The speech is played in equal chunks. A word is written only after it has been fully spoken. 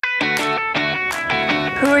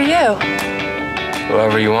Who are you?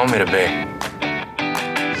 Whoever you want me to be.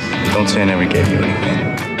 Don't say I never gave you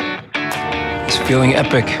anything. It's feeling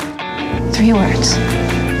epic. 3 words.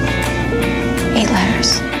 8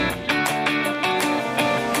 letters.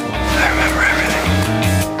 I remember everything.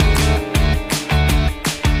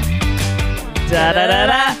 Da da da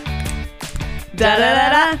da. Da da da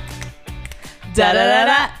da. Da da da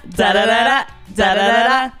da. Da da da da. Da da da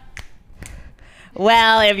da.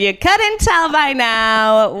 Well, if you couldn't tell by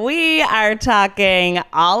now, we are talking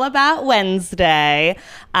all about Wednesday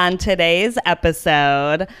on today's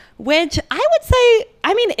episode, which I would say,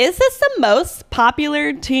 is this the most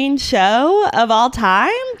popular teen show of all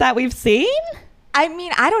time that we've seen? I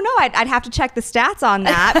don't know. I'd have to check the stats on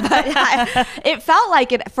that, but it felt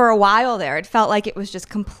like it for a while there. It felt like it was just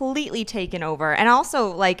completely taken over, and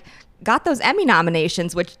also like got those Emmy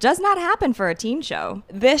nominations, which does not happen for a teen show.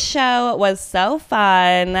 This show was so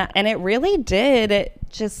fun, and it really did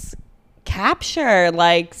just capture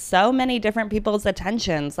like so many different people's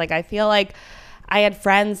attentions. Like I feel like I had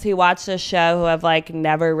friends who watched this show who have like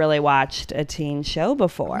never really watched a teen show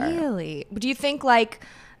before. Really? Do you think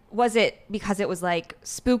was it because it was like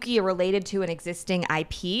spooky or related to an existing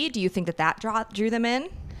IP? Do you think that drew them in?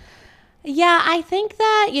 Yeah, I think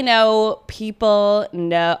that, people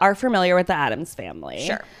are familiar with the Addams family.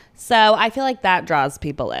 Sure. So I feel like that draws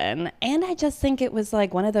people in. And I just think it was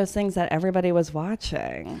like one of those things that everybody was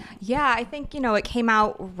watching. Yeah, I think, it came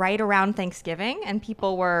out right around Thanksgiving and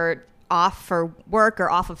people were off for work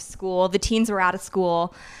or off of school. The teens were out of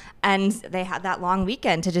school. And they had that long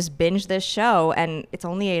weekend to just binge this show, and it's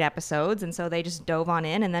only 8 episodes, and so they just dove on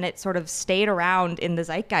in, and then it sort of stayed around in the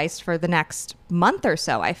zeitgeist for the next month or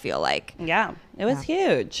so, I feel like. Yeah, it was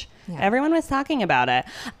huge. Yeah. Everyone was talking about it.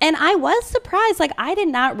 And I was surprised. Like, I did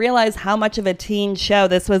not realize how much of a teen show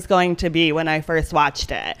this was going to be when I first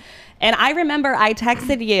watched it. And I remember I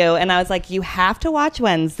texted you and I was like, you have to watch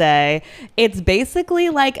Wednesday. It's basically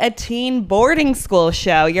like a teen boarding school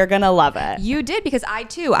show. You're going to love it. You did, because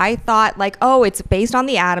I thought like, oh, it's based on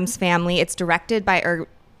the Addams family. It's directed by or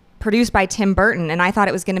produced by Tim Burton. And I thought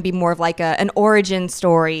it was going to be more of like an origin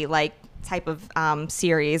story, like type of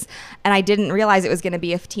series. And I didn't realize it was going to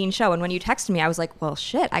be a teen show. And when you texted me, I was like, well,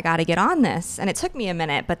 shit, I got to get on this. And it took me a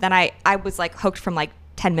minute, but then I was like hooked from like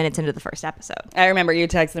 10 minutes into the first episode. I remember you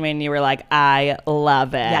texted me and you were like, I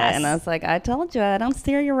love it. Yes. And I was like, I told you, I don't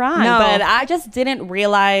steer you wrong. No. But I just didn't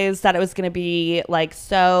realize that it was going to be like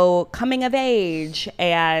so coming of age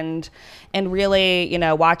and really,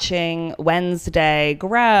 watching Wednesday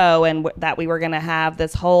grow, and that we were going to have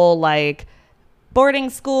this whole like boarding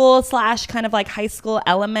school / kind of like high school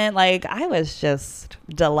element. Like I was just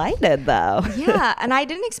delighted though. Yeah, and I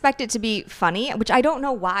didn't expect it to be funny, which I don't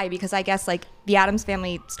know why, because I guess like the Addams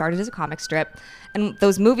family started as a comic strip, and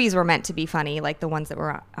those movies were meant to be funny, like the ones that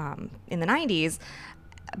were in the 90s.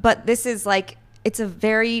 But this is like, it's a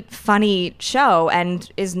very funny show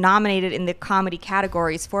and is nominated in the comedy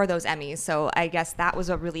categories for those Emmys. So I guess that was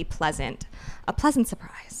a really pleasant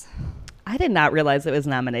surprise. I did not realize it was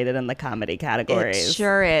nominated in the comedy categories. It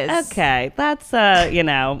sure is. Okay, that's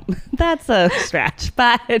that's a stretch,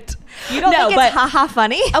 but you don't think it's haha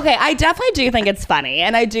funny? Okay, I definitely do think it's funny,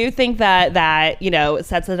 and I do think that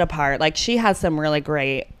sets it apart. Like she has some really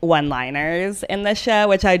great one-liners in the show,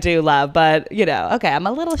 which I do love. But okay, I'm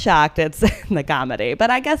a little shocked it's in the comedy,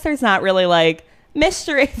 but I guess there's not really like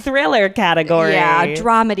mystery thriller category. Yeah,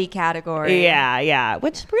 dramedy category. Yeah,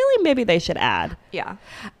 which really maybe they should add. Yeah.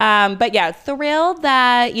 But yeah, thrilled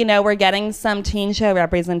that, we're getting some teen show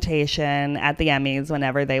representation at the Emmys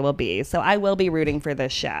whenever they will be. So I will be rooting for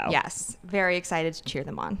this show. Yes, very excited to cheer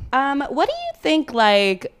them on. What do you think,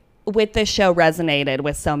 like, with this show resonated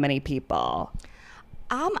with so many people?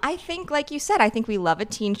 I think, like you said, I think we love a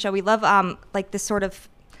teen show. We love, like, this sort of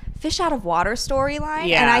fish out of water storyline.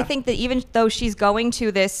 Yeah. And I think that even though she's going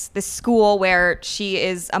to this school where she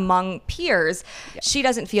is among peers, she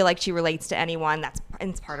doesn't feel like she relates to anyone.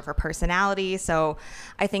 It's part of her personality. So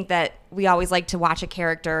I think that we always like to watch a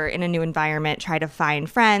character in a new environment, try to find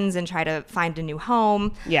friends and try to find a new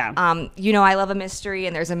home. Yeah. I love a mystery,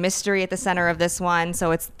 and there's a mystery at the center of this one.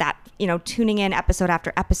 So it's that, tuning in episode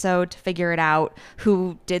after episode to figure it out,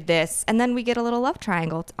 who did this. And then we get a little love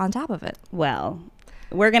triangle on top of it. Well,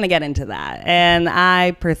 we're going to get into that. And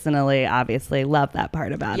I personally, obviously, love that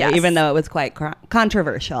part about it, even though it was quite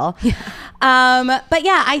controversial. Yeah. But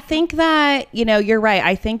yeah, I think that, you're right.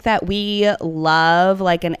 I think that we love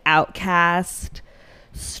like an outcast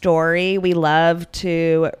story. We love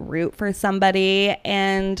to root for somebody.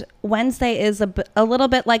 And Wednesday is a little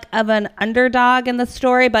bit like of an underdog in the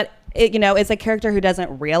story, but is a character who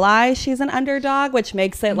doesn't realize she's an underdog, which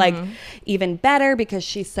makes it like even better because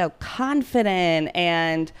she's so confident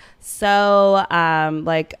and so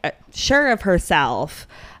sure of herself.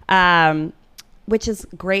 Which is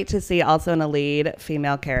great to see also in a lead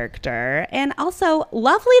female character. And also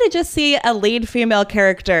lovely to just see a lead female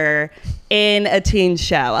character in a teen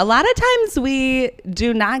show. A lot of times we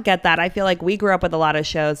do not get that. I feel like we grew up with a lot of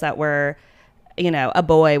shows that were, a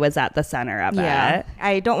boy was at the center of it.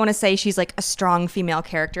 I don't want to say she's like a strong female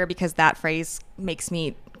character because that phrase makes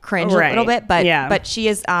me cringe a little bit, but she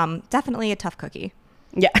is definitely a tough cookie.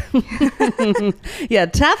 Yeah. Yeah,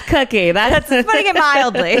 tough cookie. That's putting it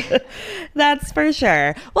mildly. That's for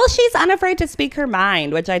sure. Well, she's unafraid to speak her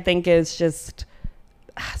mind, which I think is just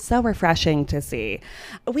so refreshing to see.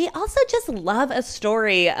 We also just love a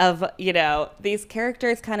story of, these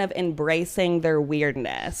characters kind of embracing their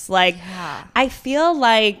weirdness. Like, I feel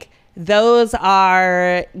like those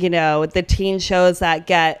are, the teen shows that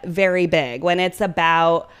get very big when it's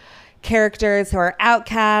about characters who are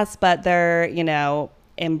outcasts, but they're,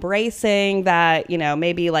 embracing that,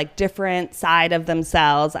 maybe like different side of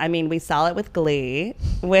themselves. I mean, we saw it with Glee,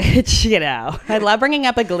 which, I love bringing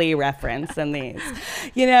up a Glee reference in these.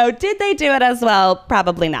 Did they do it as well?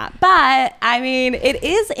 Probably not. But I mean, it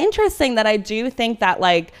is interesting that I do think that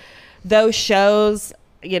like those shows,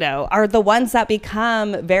 are the ones that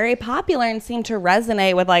become very popular and seem to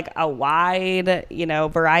resonate with like a wide,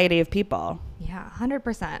 variety of people. Yeah,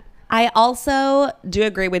 100%. I also do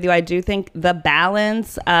agree with you. I do think the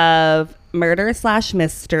balance of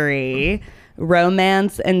murder/mystery,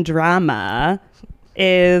 romance, and drama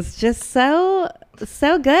is just so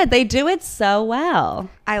good. They do it so well.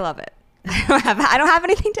 I love it. I don't have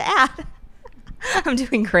anything to add. I'm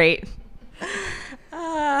doing great.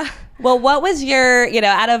 Well, what was your,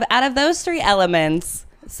 out of those three elements,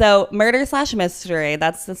 so murder/mystery,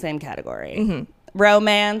 that's the same category. Mm-hmm.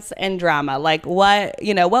 Romance and drama, like what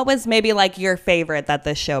was maybe like your favorite that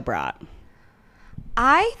this show brought?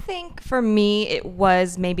 I think for me it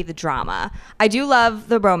was maybe the drama. I do love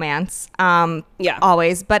the romance,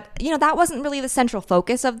 always, but that wasn't really the central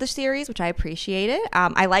focus of the series, which I appreciated.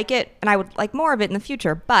 I like it, and I would like more of it in the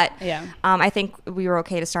future. But I think we were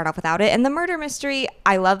okay to start off without it. And the murder mystery,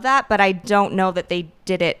 I love that, but I don't know that they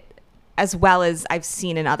did it as well as I've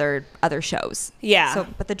seen in other shows. Yeah. So,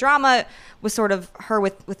 but the drama was sort of her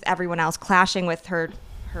with everyone else, clashing with her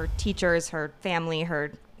teachers, her family,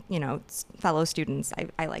 her fellow students.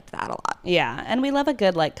 I liked that a lot. Yeah, and we love a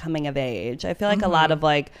good like coming of age. I feel like a lot of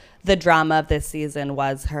like the drama of this season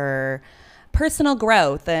was her personal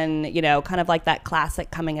growth and kind of like that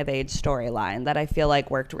classic coming of age storyline that I feel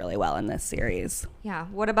like worked really well in this series. Yeah.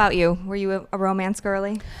 What about you? Were you a romance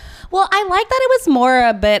girly? Well, I like that it was more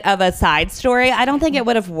a bit of a side story. I don't think it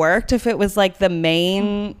would have worked if it was like the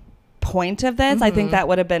main point of this. I think that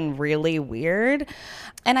would have been really weird.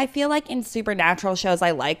 And I feel like in supernatural shows,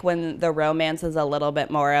 I like when the romance is a little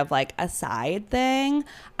bit more of like a side thing.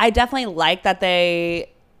 I definitely like that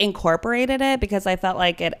they incorporated it because I felt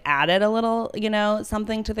like it added a little,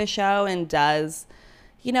 something to the show and does,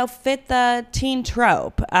 fit the teen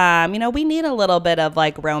trope. We need a little bit of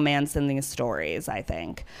like romance in these stories, I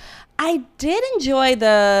think. I did enjoy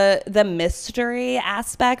the mystery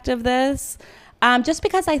aspect of this. Just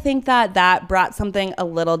because I think that brought something a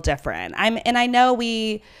little different. I know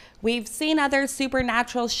we've seen other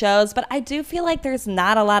supernatural shows, but I do feel like there's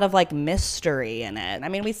not a lot of like mystery in it. I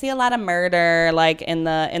mean, we see a lot of murder like in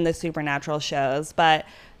the supernatural shows, but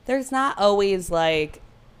there's not always like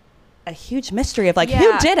a huge mystery of like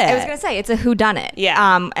who did it. I was gonna say it's a whodunit.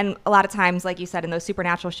 Yeah. And a lot of times, like you said, in those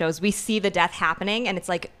supernatural shows, we see the death happening, and it's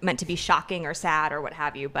like meant to be shocking or sad or what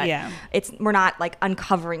have you. But we're not like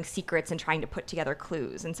uncovering secrets and trying to put together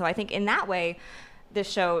clues. And so I think in that way, this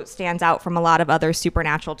show stands out from a lot of other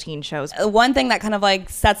supernatural teen shows. One thing that kind of like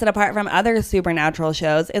sets it apart from other supernatural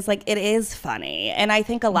shows is like it is funny. And I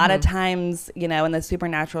think a lot of times, in the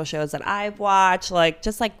supernatural shows that I've watched, like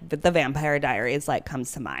just like the Vampire Diaries like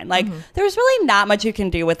comes to mind. Like there's really not much you can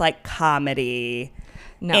do with like comedy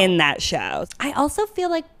in that show. I also feel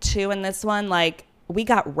like too in this one, like we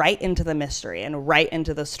got right into the mystery and right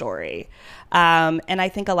into the story. And I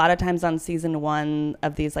think a lot of times on season one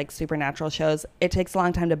of these like supernatural shows, it takes a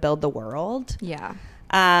long time to build the world. Yeah.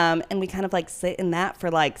 And we kind of like sit in that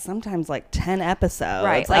for like sometimes like 10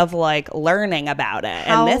 episodes of like learning about it.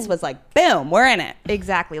 And this was like, boom, we're in it.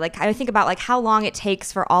 Exactly. Like I think about like how long it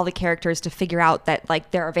takes for all the characters to figure out that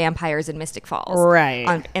like there are vampires in Mystic Falls.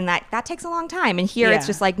 Right. And that takes a long time. And here it's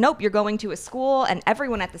just like, nope, you're going to a school and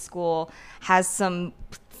everyone at the school has some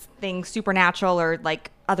thing supernatural or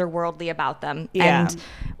like otherworldly about them. Yeah. And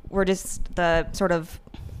we're just the sort of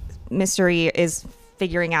mystery is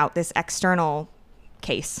figuring out this external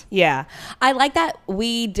case. Yeah. I like that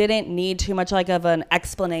we didn't need too much like of an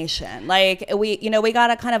explanation. Like we got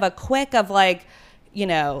a kind of a quick of like,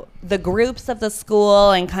 the groups of the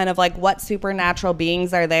school and kind of like what supernatural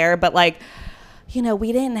beings are there. But like,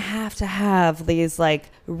 we didn't have to have these like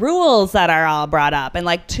rules that are all brought up and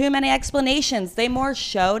like too many explanations. They more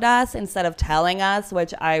showed us instead of telling us,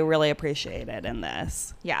 which I really appreciated in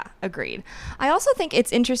this. Yeah, agreed. I also think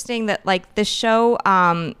it's interesting that like this show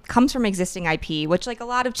comes from existing IP, which like a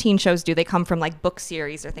lot of teen shows do. They come from like book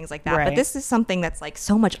series or things like that. Right. But this is something that's like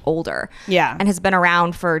so much older. Yeah. And has been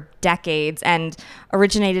around for decades and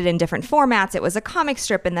originated in different formats. It was a comic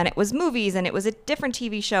strip, and then it was movies, and it was a different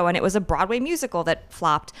TV show, and it was a Broadway musical that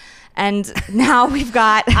flopped. And now we've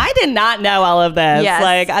got... I did not know all of this. Yes.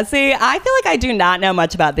 Like, see, I feel like I do not know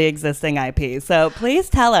much about the existing IP. So please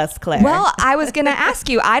tell us, Claire. Well, I was going to ask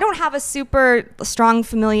you, I don't have a super strong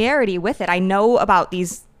familiarity with it. I know about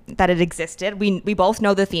these, that it existed. We both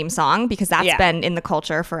know the theme song because that's been in the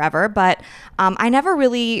culture forever. But I never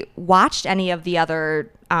really watched any of the other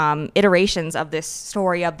iterations of this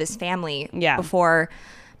story of this family before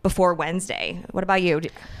Wednesday. What about you?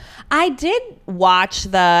 I did watch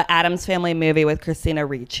the Addams Family movie with Christina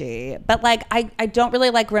Ricci, but like I don't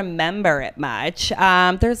really like remember it much.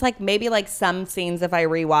 There's like maybe like some scenes if I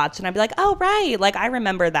rewatch and I'd be like, oh right, like I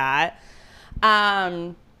remember that.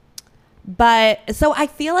 But so I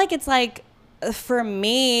feel like it's like for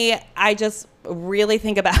me, I just really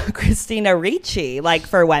think about Christina Ricci like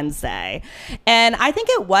for Wednesday, and I think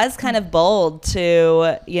it was kind of bold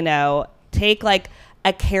to take like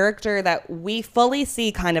a character that we fully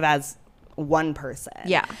see kind of as one person.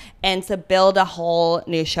 Yeah. And to build a whole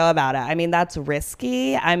new show about it. I mean, that's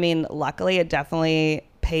risky. I mean, luckily it definitely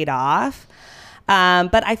paid off.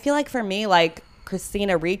 But I feel like for me, like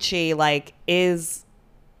Christina Ricci, like is,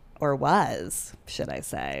 or was, should I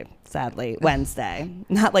say, sadly, Wednesday.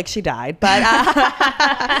 Not like she died, but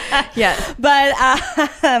yes. But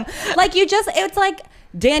like it's like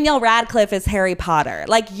Daniel Radcliffe is Harry Potter.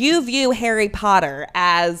 Like you view Harry Potter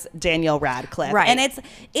as Daniel Radcliffe. Right. And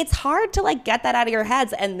it's hard to like get that out of your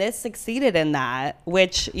heads. And this succeeded in that,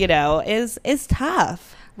 which, is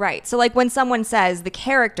tough. Right. So like when someone says the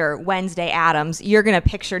character Wednesday Addams, you're going to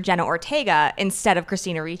picture Jenna Ortega instead of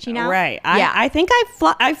Christina Ricci now. Right. I think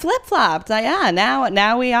I flip-flopped.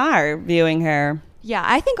 Now we are viewing her. Yeah.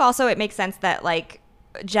 I think also it makes sense that like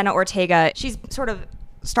Jenna Ortega, she's sort of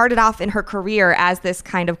started off in her career as this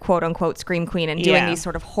kind of quote unquote scream queen and doing these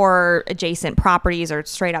sort of horror adjacent properties or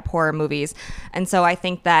straight up horror movies. And so I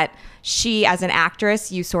think that she, as an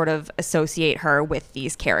actress, you sort of associate her with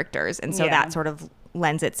these characters. And so that sort of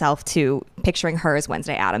lends itself to picturing her as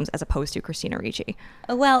Wednesday Addams as opposed to Christina Ricci.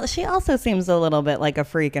 Well, she also seems a little bit like a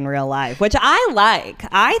freak in real life, which I like.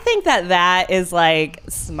 I think that is like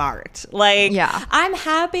smart. Like, I'm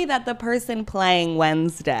happy that the person playing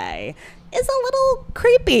Wednesday is a little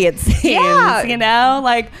creepy, it seems,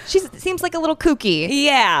 like she seems like a little kooky.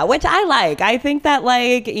 Yeah, which I like. I think that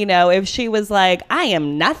like, if she was like, I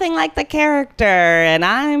am nothing like the character and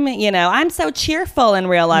I'm so cheerful in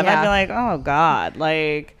real life, I'd be like, oh God,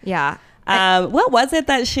 like, what was it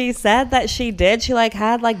that she said that she did? She like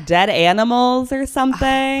had like dead animals or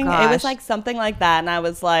something. It was like something like that. And I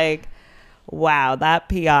was like, wow, that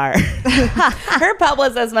PR. Her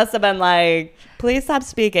publicist must have been like, please stop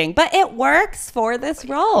speaking. But it works for this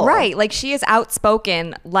role. Right. Like she is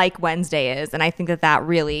outspoken like Wednesday is. And I think that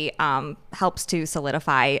really helps to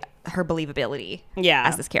solidify her believability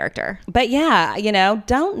as this character. But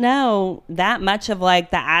don't know that much of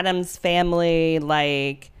like the Addams family,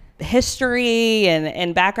 like history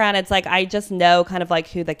and background. It's like, I just know kind of like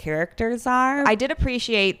who the characters are. I did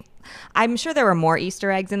appreciate, I'm sure there were more Easter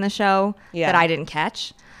eggs in the show that I didn't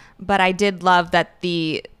catch, but I did love that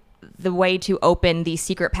the way to open the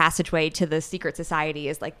secret passageway to the secret society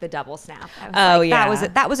is like the double snap.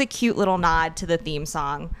 That was a cute little nod to the theme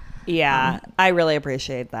song. Yeah, I really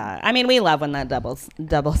appreciate that. I mean, we love when that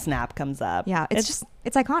double snap comes up. Yeah, it's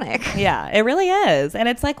iconic. Yeah, it really is. And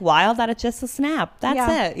it's like wild that it's just a snap.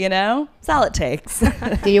 That's it, That's all it takes.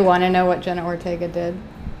 Do you want to know what Jenna Ortega did?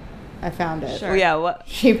 I found it. Sure. Yeah. What?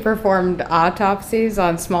 She performed autopsies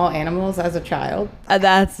on small animals as a child.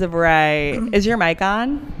 That's right. Is your mic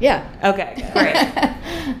on? Yeah. Okay.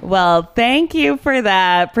 Great. Well, thank you for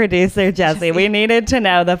that, producer Jesse. We needed to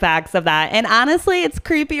know the facts of that. And honestly, it's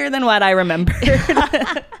creepier than what I remembered.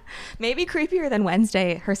 Maybe creepier than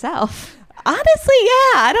Wednesday herself. Honestly,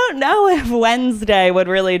 I don't know if Wednesday would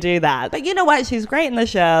really do that. But you know what? She's great in the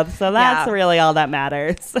show. So that's really all that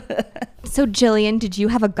matters. So, Jillian, did you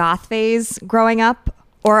have a goth phase growing up?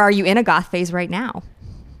 Or are you in a goth phase right now?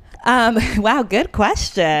 Wow, good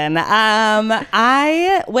question.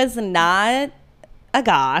 I was not a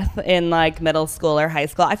goth in like middle school or high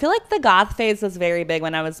school. I feel like the goth phase was very big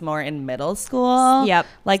when I was more in middle school. Yep.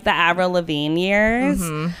 Like the Avril Lavigne years.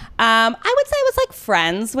 I would say I was like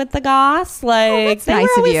friends with the goths. Like that's they nice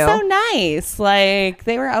were of always you. so nice. Like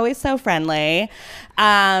they were always so friendly.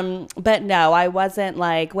 But no, I wasn't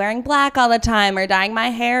like wearing black all the time or dyeing my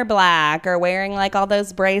hair black or wearing like all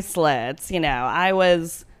those bracelets. You know, I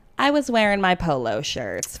was wearing my polo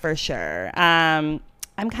shirts for sure.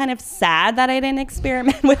 I'm kind of sad that I didn't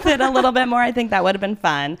experiment with it a little bit more. I think that would have been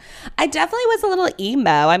fun. I definitely was a little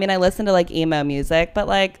emo. I mean, I listened to like emo music, but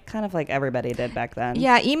like kind of like everybody did back then.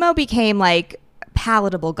 Yeah, emo became like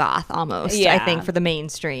palatable goth almost, I Yeah. think, for the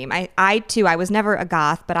mainstream. I too, I was never a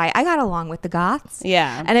goth, but I got along with the goths.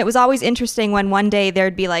 Yeah. And it was always interesting when one day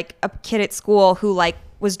there'd be like a kid at school who like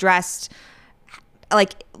was dressed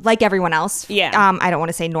like everyone else. Yeah. I don't want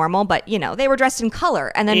to say normal, but you know, they were dressed in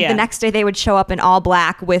color. And then Yeah. the next day they would show up in all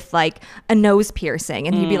black with like a nose piercing.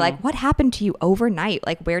 And you'd be like, what happened to you overnight?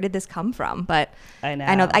 Like, where did this come from? But I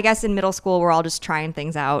know. I guess in middle school, we're all just trying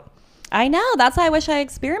things out. I know. That's why I wish I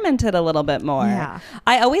experimented a little bit more. Yeah.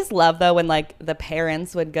 I always love though when like the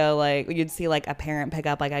parents would go like you'd see like a parent pick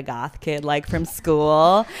up like a goth kid like from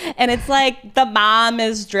school, and it's like the mom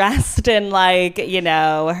is dressed in like, you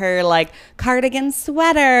know, her like cardigan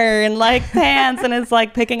sweater and like pants and is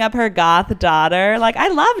like picking up her goth daughter. Like I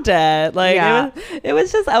loved it. Like Yeah. it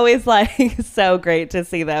was just always like so great to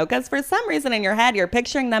see though, because for some reason in your head you're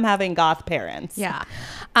picturing them having goth parents. Yeah.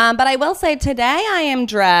 But I will say today I am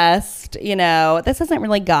dressed, you know, this isn't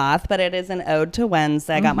really goth, but it is an ode to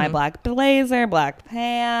Wednesday. I got my black blazer, black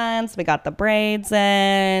pants. We got the braids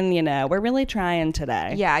in, you know, we're really trying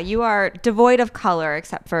today. Yeah, you are devoid of color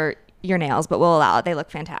except for your nails, but we'll allow it. They look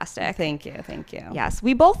fantastic. Thank you. Thank you. Yes,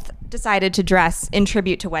 we both decided to dress in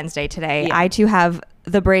tribute to Wednesday today. Yeah. I too have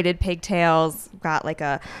the braided pigtails, got like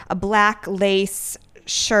a black lace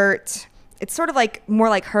shirt. It's sort of like more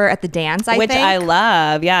like her at the dance, I Which think. I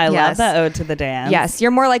love. Yeah, I Yes. love the ode to the dance. Yes, you're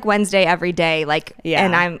more like Wednesday every day, like, Yeah.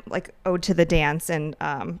 and I'm like ode to the dance and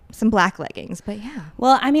some black leggings, but yeah.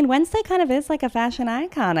 Well, I mean, Wednesday kind of is like a fashion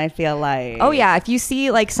icon, I feel like. Oh yeah, if you see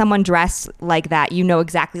like someone dressed like that, you know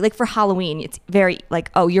exactly. Like for Halloween, it's very like,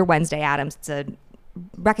 oh, you're Wednesday Addams. It's a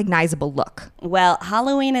recognizable look. Well,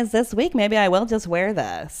 Halloween is this week. Maybe I will just wear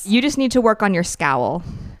this. You just need to work on your scowl.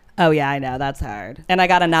 Oh, yeah, I know. That's hard. And I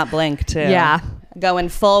got to not blink, too. Yeah. Going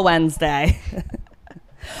full Wednesday.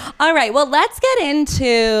 All right. Well, let's get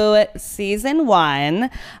into season 1.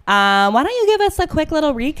 Why don't you give us a quick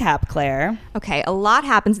little recap, Claire? Okay, a lot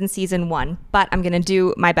happens in season 1, but I'm going to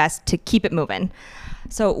do my best to keep it moving.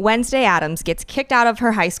 So Wednesday Addams gets kicked out of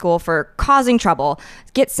her high school for causing trouble,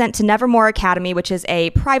 gets sent to Nevermore Academy, which is a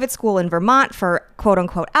private school in Vermont for quote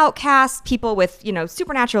unquote outcasts, people with, you know,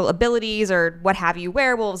 supernatural abilities or what have you,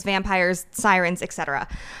 werewolves, vampires, sirens, etc.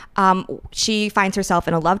 She finds herself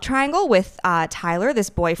in a love triangle with Tyler, this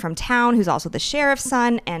boy from town who's also the sheriff's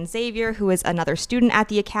son, and Xavier, who is another student at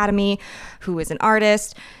the academy, who is an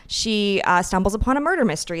artist. She stumbles upon a murder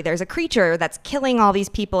mystery. There's a creature that's killing all these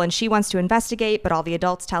people, and she wants to investigate, but all the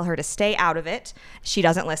adults tell her to stay out of it. She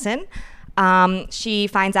doesn't listen. She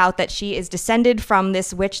finds out that she is descended from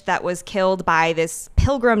this witch that was killed by this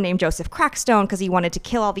pilgrim named Joseph Crackstone because he wanted to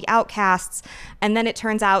kill all the outcasts. And then it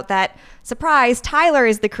turns out that, surprise, Tyler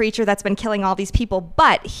is the creature that's been killing all these people,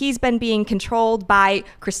 but he's been being controlled by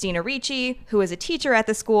Christina Ricci, who is a teacher at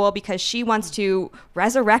the school, because she wants to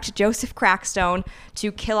resurrect Joseph Crackstone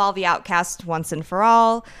to kill all the outcasts once and for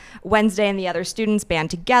all. Wednesday and the other students band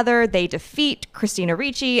together. They defeat Christina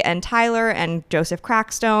Ricci and Tyler and Joseph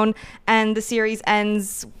Crackstone, and the series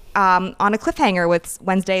ends on a cliffhanger with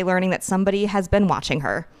Wednesday learning that somebody has been watching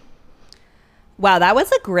her. Wow, that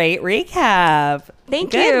was a great recap.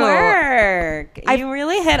 Thank Good you. work. You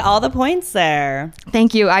really hit all the points there.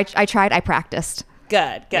 Thank you. I tried. I practiced.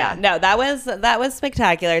 Good. Yeah. No, that was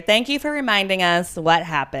spectacular. Thank you for reminding us what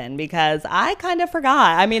happened, because I kind of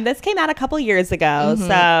forgot. I mean, this came out a couple years ago.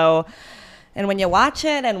 So, and when you watch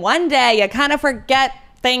it and one day you kind of forget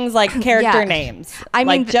things like character Yeah. names. I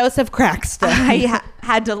like mean, Joseph Crackstone. I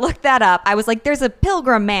had to look that up. I was like, there's a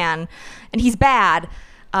pilgrim man and he's bad.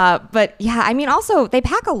 But yeah, I mean, also they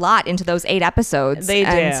pack a lot into those 8 episodes. They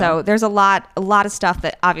And do. so there's a lot of stuff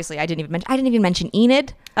that obviously I didn't even mention. I didn't even mention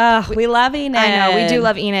Enid. We love Enid. I know, we do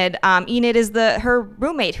love Enid. Enid is her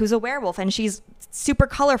roommate who's a werewolf, and she's super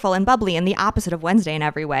colorful and bubbly and the opposite of Wednesday in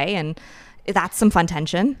every way. And that's some fun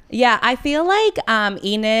tension. Yeah, I feel like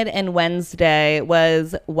Enid and Wednesday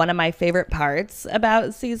was one of my favorite parts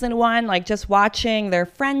about season 1. Like just watching their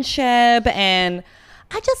friendship, and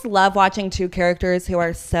I just love watching two characters who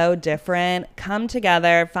are so different come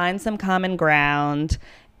together, find some common ground,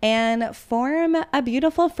 and form a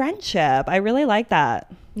beautiful friendship. I really like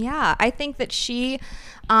that. Yeah, I think that she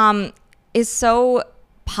is so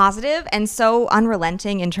positive and so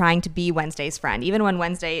unrelenting in trying to be Wednesday's friend. Even when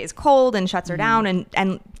Wednesday is cold and shuts her down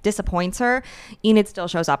and disappoints her, Enid still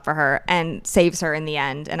shows up for her and saves her in the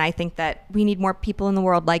end. And I think that we need more people in the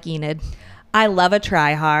world like Enid. I love a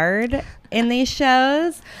try hard in these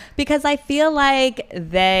shows because I feel like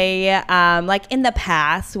they, like in the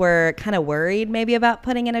past, were kind of worried maybe about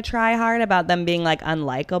putting in a try hard, about them being like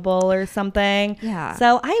unlikable or something. Yeah.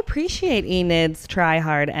 So I appreciate Enid's try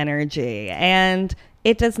hard energy, and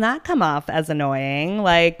it does not come off as annoying.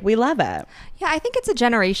 Like, we love it. Yeah, I think it's a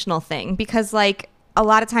generational thing because like a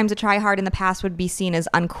lot of times a try hard in the past would be seen as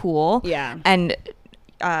uncool. Yeah. And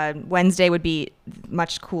Wednesday would be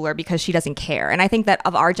much cooler because she doesn't care. And I think that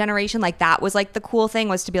of our generation, like that was like the cool thing,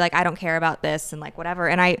 was to be like, I don't care about this and like whatever.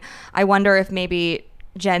 And I wonder if maybe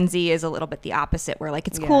Gen Z is a little bit the opposite, where like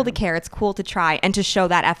it's cool to care, it's cool to try and to show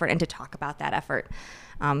that effort and to talk about that effort.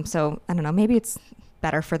 So I don't know, maybe it's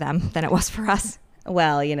better for them than it was for us.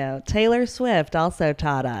 Well, you know, Taylor Swift also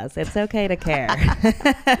taught us it's okay to care.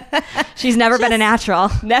 She's never been a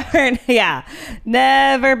natural. Never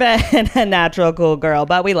been a natural cool girl,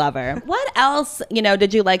 but we love her. What else, you know,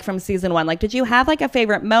 did you like from season 1? Like, did you have like a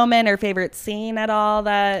favorite moment or favorite scene at all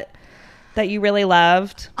that you really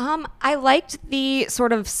loved? I liked the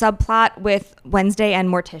sort of subplot with Wednesday and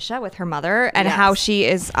Morticia with her mother, and how she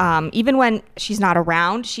is, even when she's not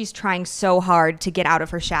around, she's trying so hard to get out of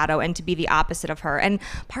her shadow and to be the opposite of her. And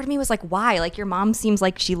part of me was like, why? Like, your mom seems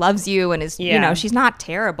like she loves you and is, you know, she's not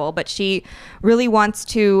terrible, but she really wants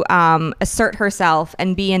to assert herself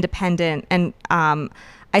and be independent. And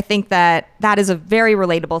I think that is a very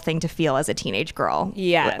relatable thing to feel as a teenage girl.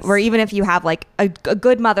 Yes. Where even if you have like a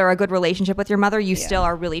good mother, a good relationship with your mother, you still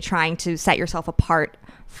are really trying to set yourself apart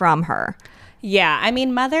from her. Yeah, I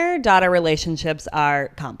mean, mother-daughter relationships are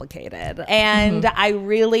complicated. And I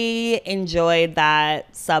really enjoyed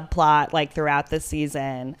that subplot, like, throughout the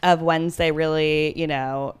season of Wednesday really, you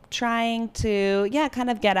know, trying to,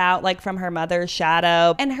 kind of get out, like, from her mother's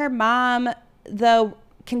shadow. And her mom, though,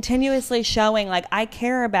 continuously showing, like, I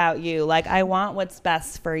care about you, like, I want what's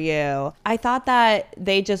best for you. I thought that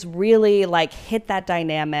they just really, like, hit that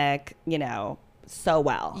dynamic, you know, so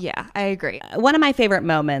well. Yeah, I agree. One of my favorite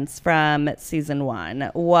moments from season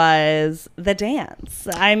 1 was the dance.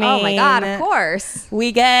 I mean, oh my God, of course.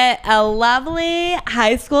 We get a lovely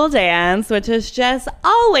high school dance, which is just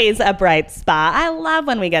always a bright spot. I love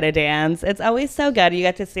when we get a dance. It's always so good. You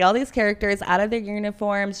get to see all these characters out of their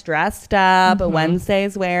uniforms, dressed up.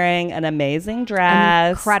 Wednesday's wearing an amazing dress. An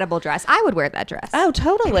incredible dress. I would wear that dress. Oh,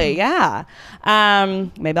 totally. Yeah.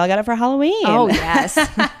 Maybe I'll get it for Halloween. Oh, yes.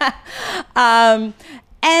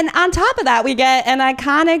 And on top of that, we get an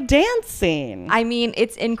iconic dance scene. I mean,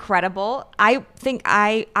 it's incredible. I think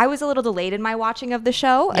I was a little delayed in my watching of the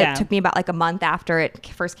show. Yeah. It took me about like a month after it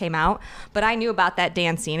first came out. But I knew about that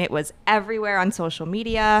dance scene. It was everywhere on social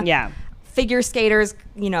media. Yeah. Figure skaters,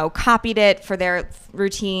 you know, copied it for their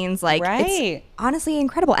routines. Like, it's honestly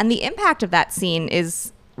incredible. And the impact of that scene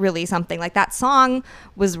is really something. Like, that song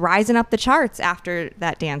was rising up the charts after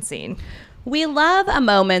that dance scene. We love a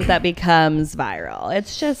moment that becomes viral.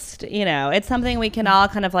 It's just, you know, it's something we can all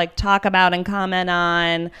kind of like talk about and comment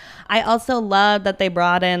on. I also love that they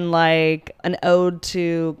brought in like an ode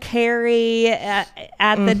to Carrie at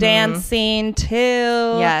the dance scene too.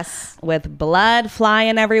 Yes. With blood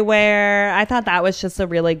flying everywhere. I thought that was just a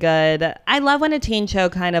really good. I love when a teen show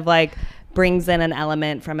kind of like brings in an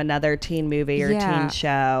element from another teen movie or teen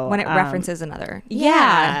show. When it references another.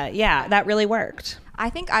 Yeah, that really worked. I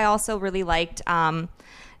think I also really liked,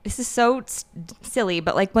 this is so silly,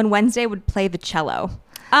 but like when Wednesday would play the cello.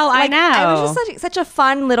 Oh, like, I know. It was just such a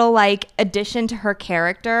fun little like addition to her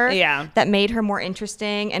character. Yeah. That made her more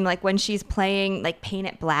interesting. And like when she's playing like Paint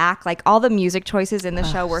It Black, like all the music choices in the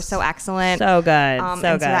show were so excellent. So good. So good.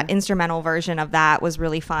 So that instrumental version of that was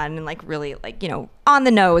really fun and like really like, you know, on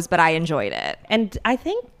the nose, but I enjoyed it. And I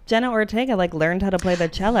think Jenna Ortega like learned how to play the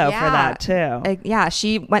cello for that too. Yeah,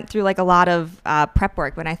 she went through like a lot of prep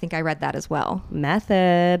work, but I think I read that as well.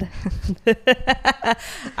 Method.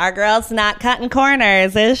 Our girl's not cutting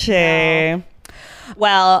corners, is she? No.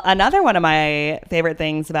 Well, another one of my favorite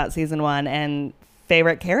things about season 1 and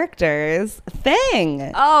favorite characters,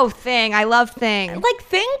 Thing. Oh, Thing. I love Thing. Like,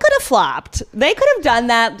 Thing could have flopped. They could have done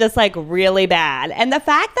that just like really bad. And the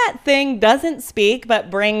fact that Thing doesn't speak but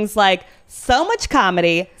brings like so much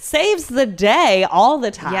comedy, saves the day all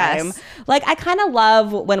the time. Yes. Like, I kind of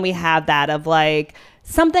love when we have that of like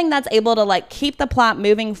something that's able to like keep the plot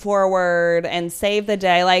moving forward and save the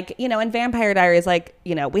day. Like, you know, in Vampire Diaries, like,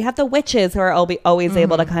 you know, we have the witches who are always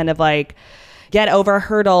able to kind of like get over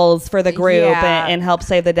hurdles for the group and help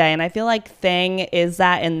save the day. And I feel like Thing is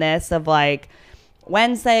that in this of like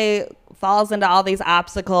Wednesday falls into all these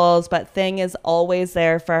obstacles, but Thing is always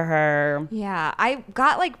there for her. Yeah, I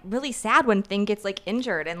got like really sad when Thing gets like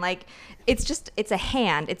injured and like it's a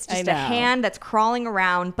hand. It's just a hand that's crawling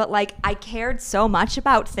around, but like I cared so much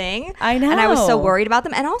about Thing. I know. And I was so worried about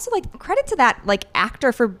them. And also like credit to that like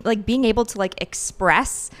actor for like being able to like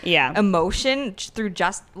express emotion through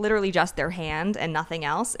just literally just their hand and nothing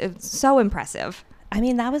else. It's so impressive. I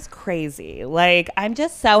mean, that was crazy. Like, I'm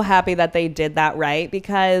just so happy that they did that right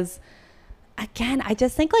because again, I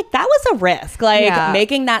just think like that was a risk, like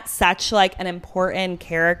making that such like an important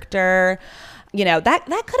character. You know, that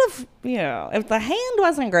could have, you know, if the hand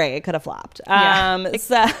wasn't great, it could have flopped. So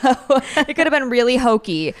it could have been really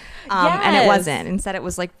hokey, and it wasn't. Instead, it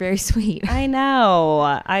was like very sweet. I know.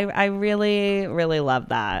 I really, really love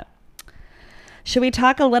that. Should we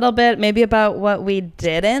talk a little bit maybe about what we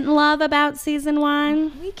didn't love about season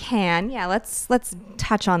 1? We can. Yeah, let's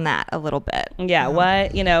touch on that a little bit. Yeah,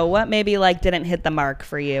 what maybe like didn't hit the mark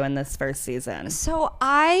for you in this first season? So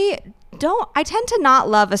I tend to not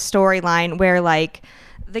love a storyline where like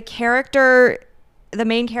the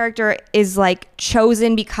main character is like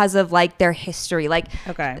chosen because of like their history. Like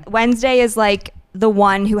Wednesday is like the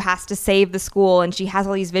one who has to save the school and she has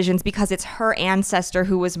all these visions because it's her ancestor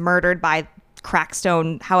who was murdered by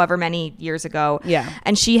Crackstone however many years ago. Yeah.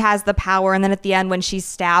 And she has the power, and then at the end when she's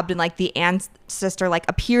stabbed and like the ancestor like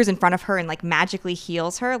appears in front of her and like magically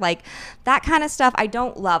heals her, like that kind of stuff I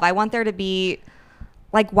don't love. I want there to be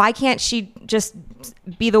like, why can't she just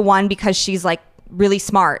be the one because she's like really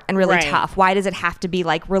smart and really tough? Why does it have to be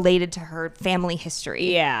like related to her family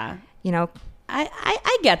history? Yeah. You know,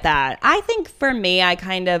 I get that. I think for me, I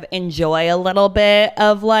kind of enjoy a little bit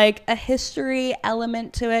of like a history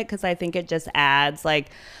element to it because I think it just adds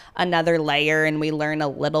like another layer and we learn a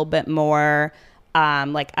little bit more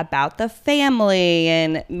like about the family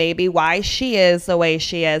and maybe why she is the way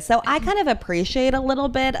she is. So I kind of appreciate a little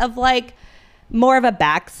bit of like more of a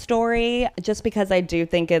backstory just because I do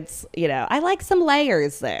think it's, you know, I like some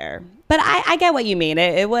layers there. But I get what you mean.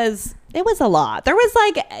 It was a lot. There was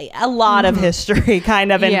like a lot of history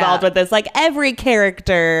kind of involved with this. Like every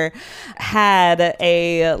character had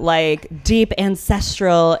a like deep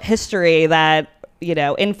ancestral history that, you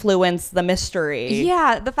know, influenced the mystery.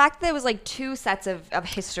 Yeah, the fact that it was like two sets of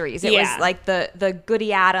histories. It was like the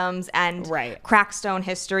Goody Addams and Crackstone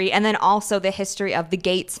history, and then also the history of the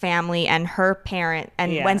Gates family and her parent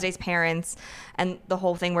and Wednesday's parents, and the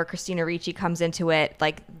whole thing where Christina Ricci comes into it.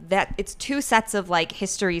 Like that, it's two sets of like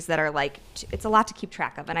histories that are like, it's a lot to keep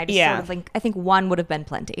track of. And I just sort of think, I think one would have been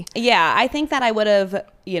plenty. Yeah, I think that I would have,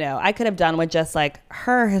 you know, I could have done with just like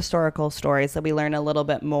her historical stories so we learn a little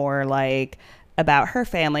bit more like about her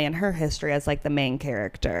family and her history as like the main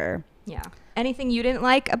character. Yeah. Anything you didn't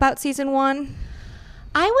like about season 1?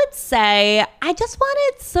 I would say I just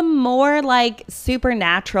wanted some more like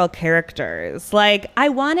supernatural characters. Like I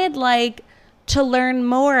wanted like to learn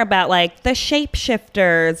more about like the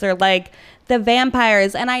shapeshifters or like the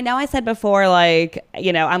vampires. And I know I said before, like,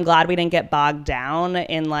 you know, I'm glad we didn't get bogged down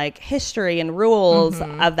in like history and rules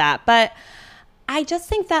of that. But I just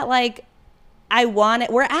think that like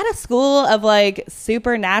we're at a school of like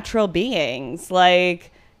supernatural beings.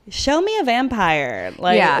 Like, show me a vampire.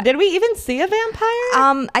 Like, did we even see a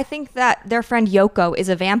vampire? I think that their friend Yoko is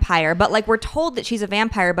a vampire, but like we're told that she's a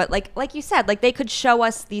vampire, but like you said, like they could show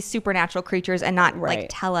us these supernatural creatures and not like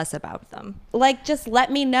tell us about them. Like, just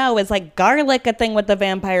let me know. Is like garlic a thing with the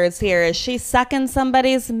vampires here? Is she sucking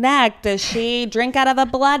somebody's neck? Does she drink out of a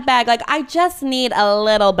blood bag? Like, I just need a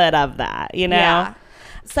little bit of that, you know? Yeah.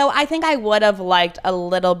 So I think I would have liked a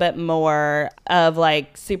little bit more of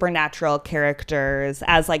like supernatural characters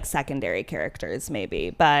as like secondary characters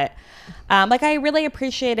maybe. But like I really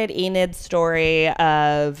appreciated Enid's story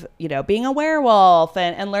of, you know, being a werewolf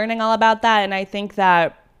and learning all about that. And I think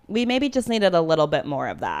that we maybe just needed a little bit more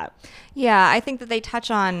of that. Yeah, I think that they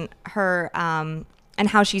touch on her and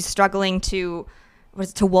how she's struggling to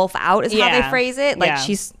was to wolf out is how they Yeah. phrase it. Like Yeah.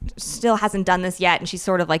 she's still hasn't done this yet, and she's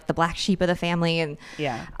sort of like the black sheep of the family. And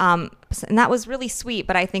Yeah. and that was really sweet.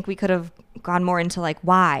 But I think we could have gone more into like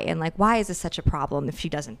why and like why is this such a problem if she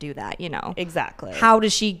doesn't do that? You know, Exactly. how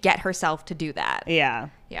does she get herself to do that? Yeah.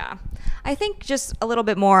 Yeah. I think just a little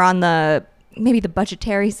bit more on the maybe the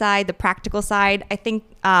budgetary side, the practical side. I think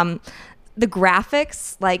the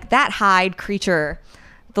graphics, like that Hyde creature,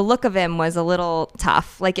 the look of him was a little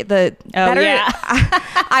tough. Like yeah.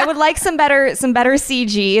 I would like some better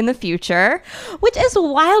CG in the future. Which is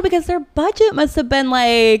wild because their budget must have been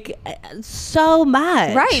like so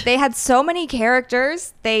much. Right. They had so many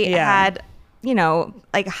characters. They had, you know,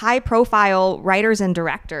 like high profile writers and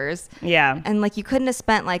directors. Yeah. And like you couldn't have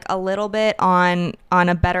spent like a little bit on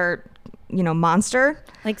a better, you know, monster.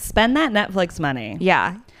 Like spend that Netflix money.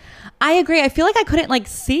 Yeah. I agree. I feel like I couldn't like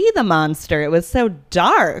see the monster. It was so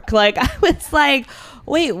dark. Like I was like,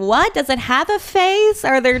 wait, what? Does it have a face?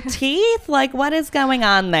 Are there teeth? Like what is going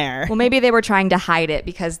on there? Well, maybe they were trying to hide it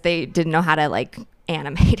because they didn't know how to like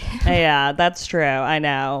animate it. Yeah, that's true. I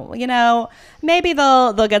know. You know, maybe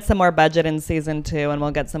they'll get some more budget in season 2 and we'll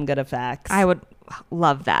get some good effects. I would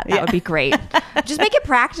love that. That would be great. Just make it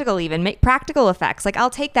practical even. Make practical effects. Like I'll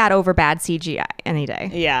take that over bad CGI any day.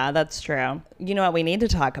 Yeah, that's true. You know what we need to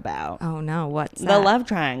talk about? Oh no, what's The that? love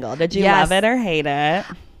triangle. Did you Yes. love it or hate it?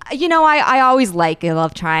 You know, I always like a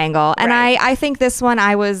love triangle. And Right. I think this one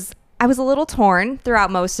I was a little torn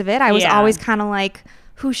throughout most of it. I was Yeah. always kind of like,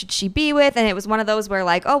 who should she be with? And it was one of those where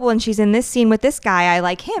like, oh, well, when she's in this scene with this guy, I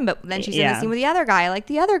like him, but then she's in Yeah. the scene with the other guy, I like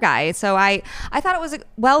the other guy. So I thought it was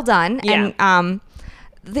well done. Yeah. And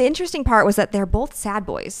the interesting part was that they're both sad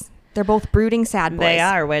boys. They're both brooding sad boys. They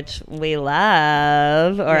are, which we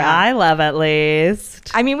love, or Yeah. I love at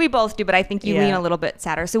least. I mean, we both do, but I think you Yeah. lean a little bit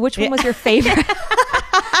sadder. So which one was your favorite?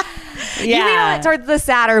 You lean Yeah. towards the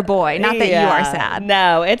sadder boy, not that you are sad.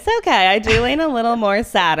 No, it's okay. I do lean a little more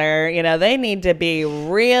sadder. You know, they need to be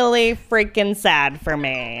really freaking sad for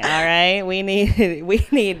me. All right, we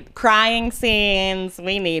need crying scenes.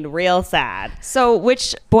 We need real sad. So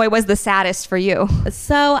which boy was the saddest for you?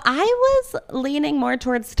 So I was leaning more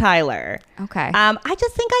towards Tyler. Okay. I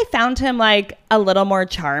just think I found him like a little more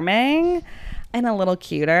charming and a little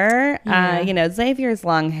cuter. You know, Xavier's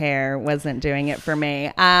long hair wasn't doing it for me.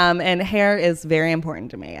 And hair is very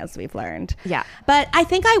important to me, as we've learned. Yeah. But I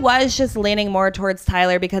think I was just leaning more towards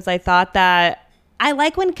Tyler because I thought that I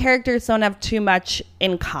like when characters don't have too much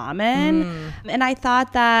in common. And I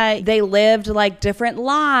thought that they lived like different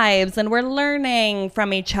lives and were learning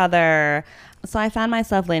from each other. So I found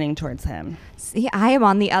myself leaning towards him. See, I am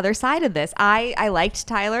on the other side of this. I liked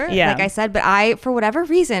Tyler, Yeah. like I said, but I, for whatever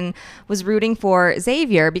reason, was rooting for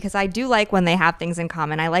Xavier because I do like when they have things in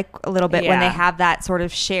common. I like a little bit when they Yeah. have that sort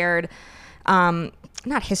of shared,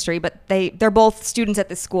 not history, but they're both students at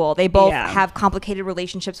this school. They both Yeah. have complicated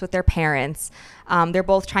relationships with their parents. They're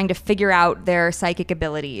both trying to figure out their psychic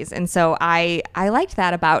abilities. And so I liked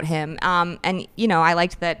that about him. And, you know, I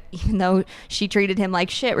liked that even though she treated him like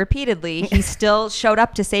shit repeatedly, he still showed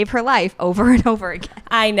up to save her life over and over again.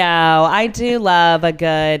 I know. I do love a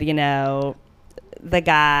good, you know, the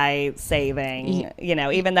guy saving, you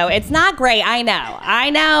know, even though it's not great. I know.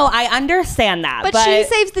 I understand that. But she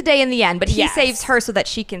saves the day in the end, but he Yes. saves her so that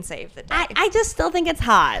she can save the day. I just still think it's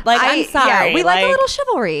hot. Like, I'm sorry. Yeah, we like a little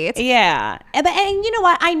chivalry. It's Yeah. And you know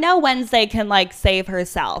what? I know Wednesday can like save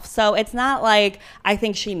herself. So it's not like I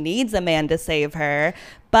think she needs a man to save her.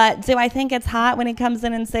 But do I think it's hot when he comes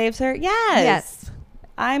in and saves her? Yes. Yes.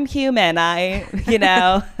 I'm human. You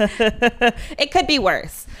know, it could be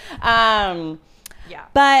worse. Yeah.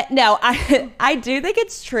 But no, I do think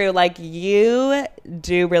it's true. Like you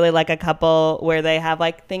do really like a couple where they have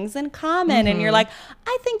like things in common and you're like,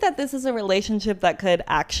 I think that this is a relationship that could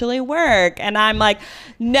actually work. And I'm like,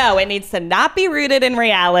 no, it needs to not be rooted in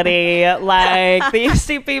reality. Like these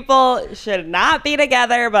two people should not be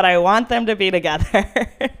together, but I want them to be together.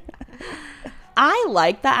 I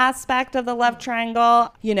like the aspect of the love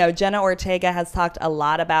triangle. You know, Jenna Ortega has talked a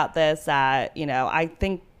lot about this. You know, I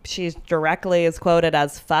think she's directly is quoted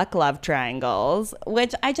as fuck love triangles,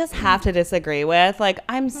 which I just have to disagree with. Like,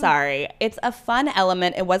 I'm sorry. It's a fun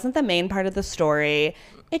element. It wasn't the main part of the story.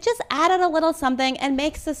 It just added a little something and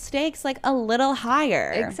makes the stakes like a little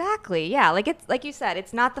higher. Exactly. Yeah. Like it's like you said,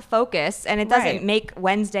 it's not the focus, and it doesn't Right. make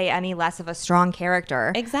Wednesday any less of a strong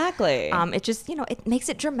character. Exactly. It just, you know, it makes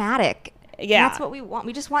it dramatic. Yeah. And that's what we want.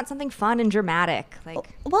 We just want something fun and dramatic. Like,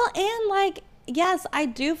 Well, and like, yes, I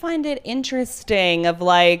do find it interesting of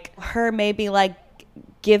like her maybe like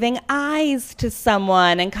giving eyes to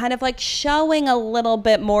someone and kind of like showing a little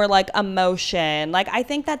bit more like emotion. Like, I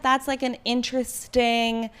think that that's like an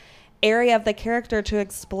interesting area of the character to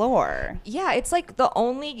explore. Yeah, it's like the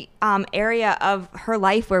only area of her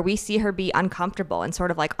life where we see her be uncomfortable and sort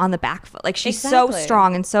of like on the back foot. Like she's so Exactly.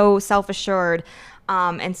 strong and so self-assured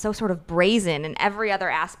and so sort of brazen in every other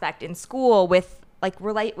aspect in school with like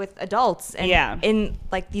relate with adults. And Yeah. in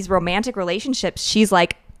like these romantic relationships, she's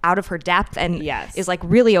like out of her depth and Yes. is like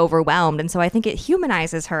really overwhelmed. And so I think it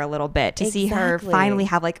humanizes her a little bit to see her Exactly. finally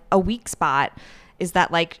have like a weak spot, is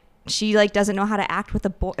that like she like doesn't know how to act with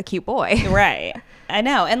a cute boy. Right. I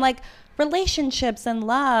know. And like relationships and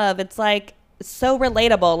love, it's like so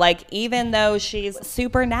relatable. Like even though she's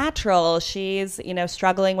supernatural, she's, you know,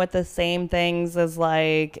 struggling with the same things as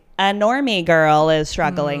like a normie girl is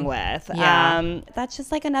struggling with. Yeah. That's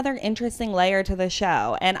just like another interesting layer to the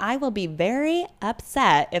show. And I will be very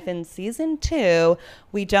upset if in season 2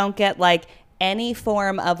 we don't get like any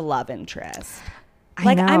form of love interest.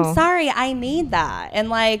 Like, I'm know. sorry, I need that. And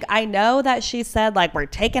like, I know that she said like, we're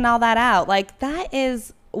taking all that out. Like that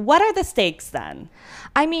is, what are the stakes then?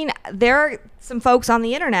 I mean, there are some folks on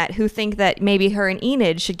the internet who think that maybe her and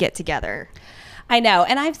Enid should get together. I know.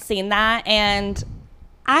 And I've seen that. And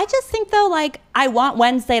I just think though, like, I want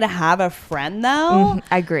Wednesday to have a friend though.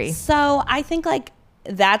 I agree. So I think like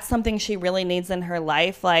that's something she really needs in her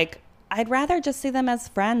life. Like, I'd rather just see them as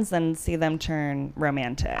friends than see them turn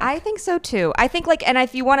romantic. I think so too. I think like, and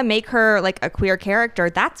if you want to make her like a queer character,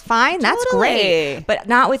 that's fine. That's Totally. great. But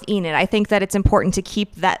not with Enid. I think that it's important to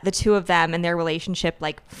keep that the two of them and their relationship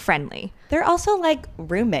like friendly. They're also like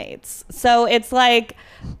roommates. So it's like,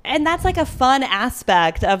 and that's like a fun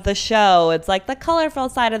aspect of the show. It's like the colorful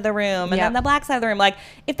side of the room and Yep. then the black side of the room. Like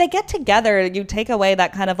if they get together, you take away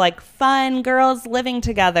that kind of like fun girls living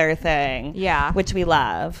together thing. Yeah. Which we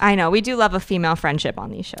love. I know. We do love a female friendship on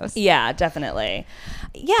these shows. Yeah, definitely.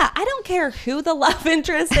 Yeah, I don't care who the love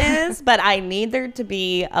interest is, but I need there to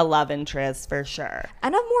be a love interest for sure.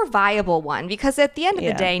 And a more viable one, because at the end of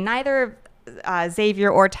Yeah. the day, neither Xavier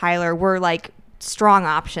or Tyler were like strong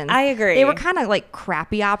options. I agree. They were kind of like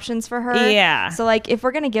crappy options for her. Yeah. So like if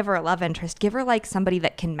we're going to give her a love interest, give her like somebody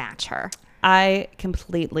that can match her. I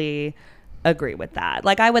completely agree with that.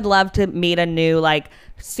 Like I would love to meet a new like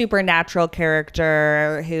supernatural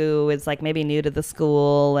character who is like maybe new to the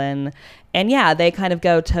school and yeah, they kind of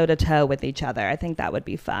go toe to toe with each other. I think that would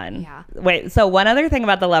be fun. Yeah. Wait, so one other thing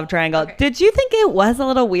about the love triangle. Okay. Did you think it was a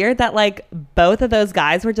little weird that like both of those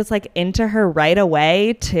guys were just like into her right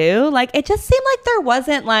away too? Like it just seemed like there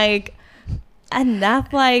wasn't like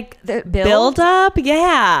enough like The build up.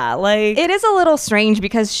 Yeah. Like It is a little strange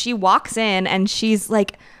because she walks in and she's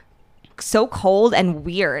like so cold and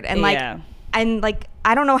weird and like Yeah. and like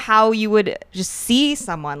I don't know how you would just see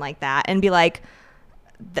someone like that and be like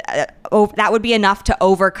that would be enough to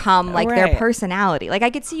overcome like their Right. personality. Like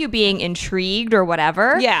I could see you being intrigued or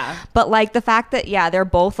whatever. Yeah. But like the fact that they're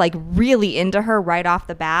both like really into her right off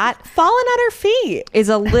the bat falling at her feet. is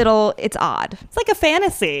a little it's odd. It's like a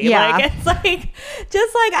fantasy. Yeah. Like it's like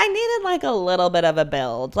just like I needed like a little bit of a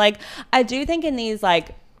build. Like I do think in these like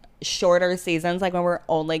shorter seasons, like when we're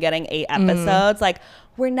only getting 8 episodes, like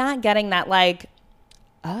we're not getting that like,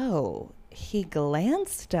 oh, he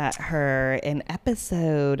glanced at her in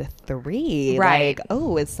episode 3. Right. Like,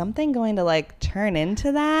 oh, is something going to like turn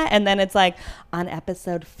into that? And then it's like on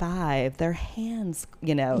episode 5, their hands,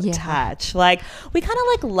 Yeah. touch. Like we kind of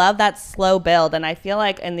like love that slow build. And I feel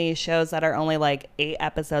like in these shows that are only like 8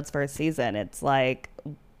 episodes per season, it's like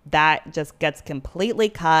that just gets completely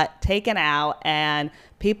cut, taken out, and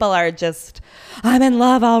people are just, I'm in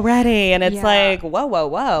love already. And it's Yeah. like, whoa, whoa,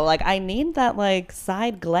 whoa. Like I need that like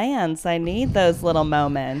side glance. I need those little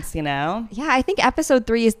moments, you know? Yeah, I think episode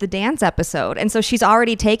 3 is the dance episode. And so she's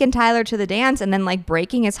already taken Tyler to the dance and then like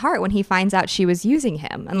breaking his heart when he finds out she was using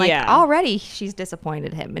him. And like Yeah. already she's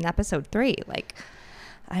disappointed him in episode 3. Like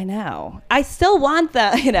I know. I still want the,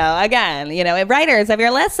 again, writers, if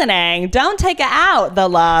you're listening, don't take it out, the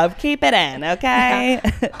love. Keep it in, okay?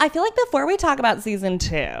 I feel like before we talk about season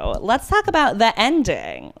 2, let's talk about the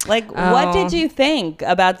ending. Like, what did you think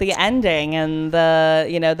about the ending and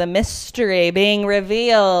the mystery being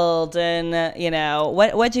revealed and,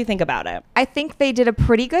 what do you think about it? I think they did a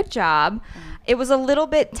pretty good job. It was a little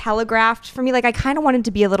bit telegraphed for me. Like I kind of wanted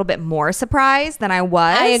to be a little bit more surprised than I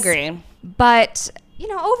was. I agree. But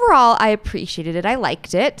overall, I appreciated it. I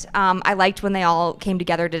liked it. I liked when they all came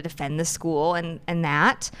together to defend the school and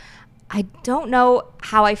that. I don't know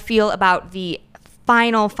how I feel about the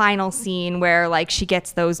final scene where like she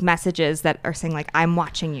gets those messages that are saying like, I'm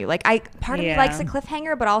watching you. Like part of me likes a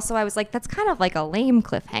cliffhanger, but also I was like, that's kind of like a lame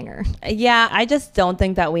cliffhanger. Yeah, I just don't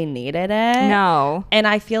think that we needed it. No. And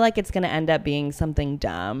I feel like it's going to end up being something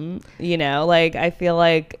dumb, you know? Like, I feel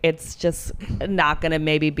like it's just not going to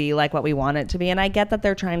maybe be like what we want it to be. And I get that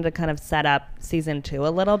they're trying to kind of set up season 2 a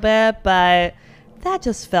little bit, but that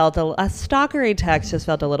just felt a stalkery text just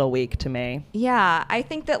felt a little weak to me. Yeah, I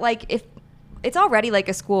think that like if it's already like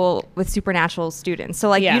a school with supernatural students, so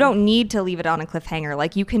like you don't need to leave it on a cliffhanger.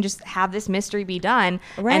 Like you can just have this mystery be done,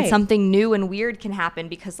 and something new and weird can happen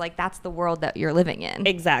because like that's the world that you're living in.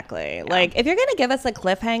 Exactly. Yeah. Like if you're gonna give us a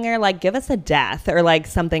cliffhanger, like give us a death or like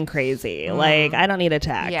something crazy. Like I don't need a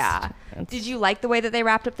text. Yeah. Did you like the way that they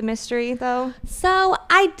wrapped up the mystery though? So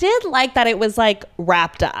I did like that it was like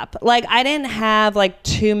wrapped up. Like I didn't have like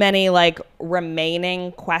too many like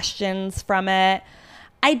remaining questions from it.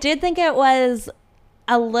 I did think it was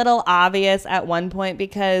a little obvious at one point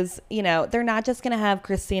because, you know, they're not just going to have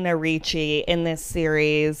Christina Ricci in this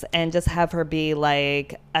series and just have her be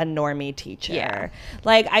like a normie teacher. Yeah.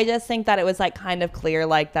 Like, I just think that it was like kind of clear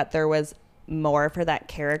like that there was more for that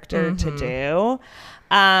character to do.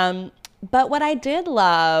 But what I did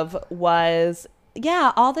love was,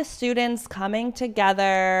 all the students coming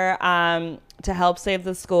together to help save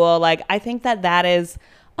the school. Like, I think that is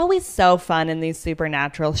always so fun in these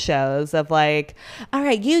supernatural shows of like, all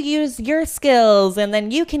right, you use your skills and then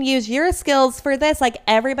you can use your skills for this. Like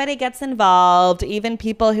everybody gets involved. Even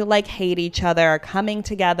people who like hate each other are coming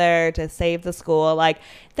together to save the school. Like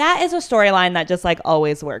that is a storyline that just like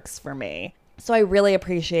always works for me. So I really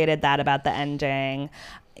appreciated that about the ending.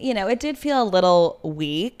 You know, it did feel a little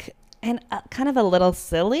weak and kind of a little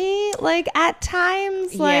silly, like at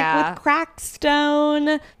times, like with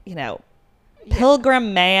Crackstone, you know,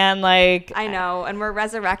 Pilgrim Man, like I know, and we're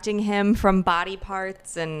resurrecting him from body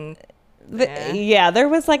parts and there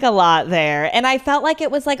was like a lot there, and I felt like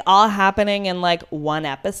it was like all happening in like one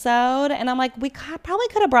episode, and I'm like, we probably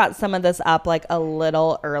could have brought some of this up like a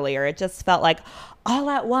little earlier. It just felt like all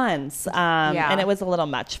at once, and it was a little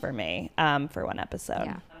much for me for one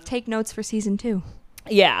episode. Take notes for season 2.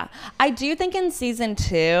 Yeah, I do think in season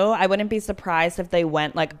 2, I wouldn't be surprised if they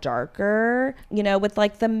went like darker, you know, with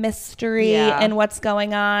like the mystery and what's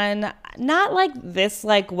going on. Not like this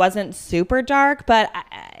like wasn't super dark, but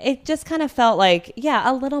it just kind of felt like,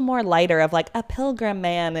 a little more lighter of like a pilgrim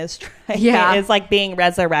man is is like being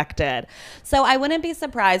resurrected. So I wouldn't be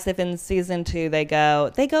surprised if in season 2 they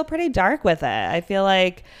go pretty dark with it. I feel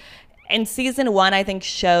like in season 1, I think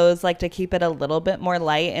shows like to keep it a little bit more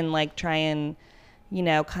light and like try and, you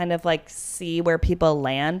know, kind of like see where people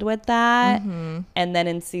land with that. And then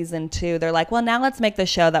in season 2, they're like, well, now let's make the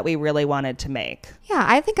show that we really wanted to make. Yeah,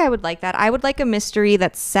 I think I would like that. I would like a mystery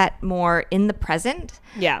that's set more in the present.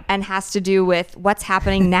 Yeah. And has to do with what's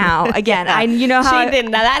happening now. Again, you know how... She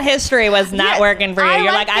didn't. Now that history was not working for you.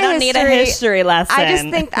 You're like, I don't need a history lesson.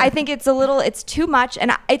 I think it's too much.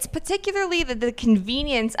 And it's particularly the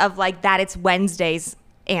convenience of like that it's Wednesday's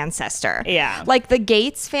ancestor. Yeah. Like the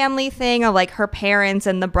Gates family thing of like her parents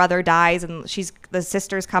and the brother dies and the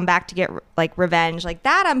sisters come back to get like revenge. Like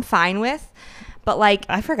that I'm fine with. But like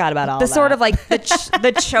I forgot about all the that. Sort of like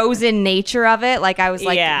the chosen nature of it. Like I was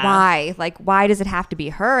like, why? Like why does it have to be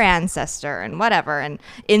her ancestor and whatever? And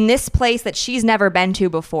in this place that she's never been to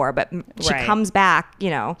before, but she comes back, you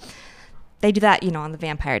know. They do that, you know, on the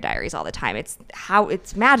Vampire Diaries all the time. It's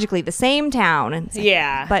magically the same town. And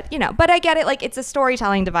but, you know, but I get it. Like, it's a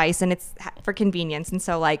storytelling device and it's for convenience. And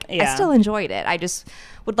so, like, I still enjoyed it. I just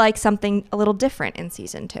would like something a little different in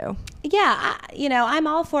season 2. Yeah. You know, I'm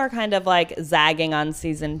all for kind of like zagging on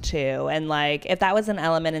season 2. And, like, if that was an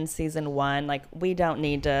element in season 1, like, we don't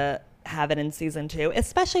need to have it in season 2,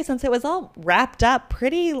 especially since it was all wrapped up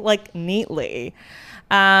pretty, like, neatly.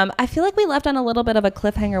 I feel like we left on a little bit of a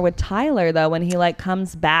cliffhanger with Tyler, though, when he like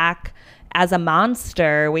comes back as a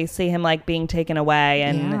monster. We see him like being taken away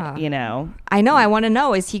and, you know. I know. I want to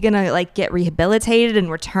know, is he going to like get rehabilitated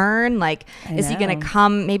and return? Like, is he going to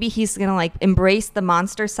come? Maybe he's going to like embrace the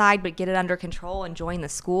monster side, but get it under control and join the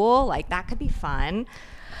school. Like, that could be fun.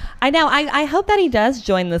 I know. I hope that he does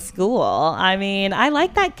join the school. I mean, I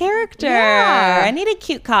like that character. Yeah. I need a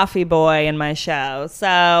cute coffee boy in my show.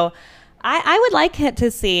 So I would like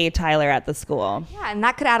to see Tyler at the school. Yeah, and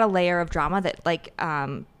that could add a layer of drama that like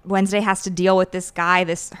Wednesday has to deal with this guy,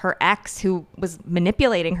 her ex who was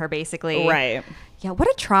manipulating her basically. Right. Yeah, what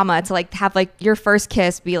a trauma to like have like your first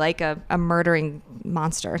kiss be like a murdering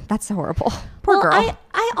monster. That's horrible. Poor girl.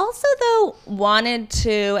 I I also, though, wanted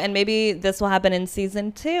to, and maybe this will happen in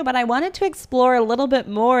season 2, but I wanted to explore a little bit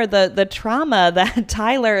more the trauma that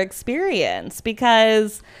Tyler experienced,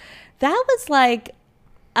 because that was like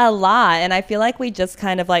a lot. And I feel like we just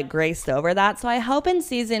kind of like graced over that. So I hope in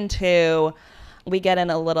season 2, we get in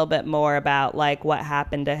a little bit more about like what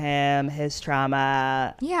happened to him, his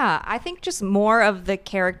trauma. Yeah, I think just more of the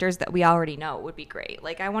characters that we already know would be great.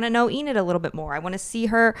 Like, I want to know Enid a little bit more. I want to see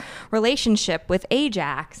her relationship with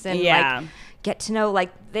Ajax and like get to know,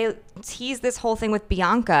 like, they tease this whole thing with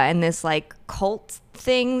Bianca and this like cult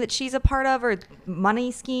thing that she's a part of, or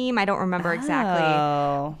money scheme. I don't remember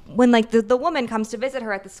exactly. When like the woman comes to visit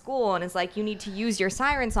her at the school and is like, you need to use your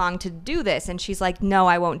siren song to do this, and she's like, no,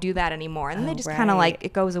 I won't do that anymore. And then they just kind of like,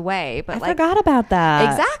 it goes away. But I like, forgot about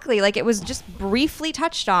that. Exactly. Like, it was just briefly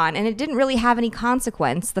touched on, and it didn't really have any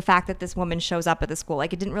consequence, the fact that this woman shows up at the school.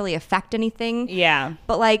 Like, it didn't really affect anything. Yeah.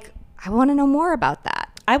 But like, I want to know more about that.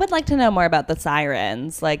 I would like to know more about the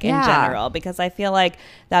sirens, like in general, because I feel like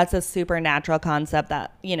that's a supernatural concept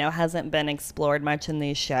that, you know, hasn't been explored much in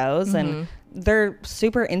these shows. And they're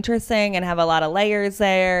super interesting and have a lot of layers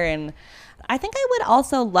there. And I think I would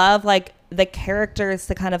also love like the characters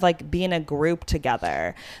to kind of like be in a group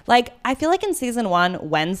together. Like, I feel like in season 1,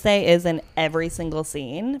 Wednesday is in every single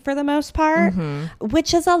scene for the most part,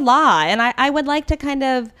 which is a lot. And I would like to kind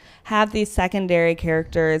of have these secondary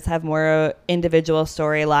characters have more individual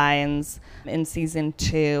storylines in season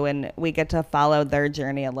 2, and we get to follow their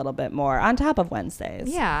journey a little bit more on top of Wednesdays.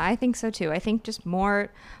 Yeah, I think so too. I think just more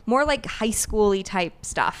like high school-y type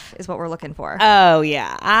stuff is what we're looking for. Oh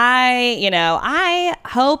yeah. I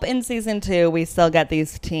hope in season 2 we still get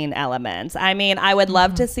these teen elements. I mean, I would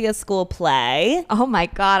love to see a school play. Oh my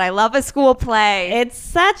God, I love a school play. It's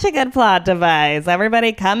such a good plot device.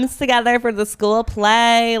 Everybody comes together for the school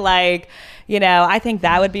play. Like, you know, I think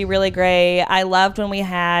that would be really great. I loved when we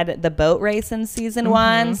had the boat race in season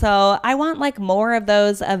 1. So I want like more of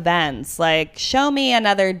those events. Like, show me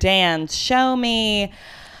another dance. Show me,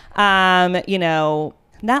 you know,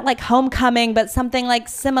 not like homecoming, but something like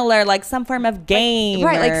similar, like some form of game.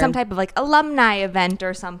 Right, like some type of like alumni event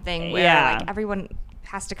or something where like everyone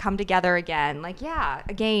has to come together again. Like, yeah,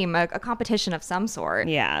 a game, a competition of some sort.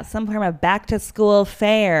 Yeah, some form of back to school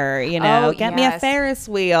fair, you know, get me a Ferris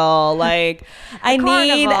wheel. Like, I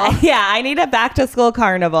need a back to school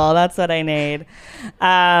carnival. That's what I need.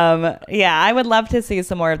 I would love to see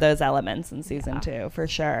some more of those elements in season 2 for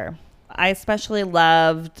sure. I especially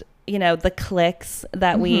loved, you know, the cliques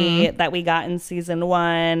that we got in season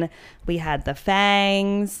 1. We had the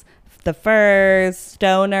Fangs, the Furs,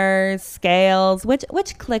 Stoners, Scales.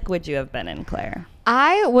 Which clique would you have been in, Claire?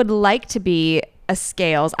 I would like to be a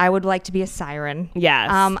Scales. I would like to be a Siren. Yes.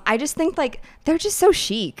 I just think like they're just so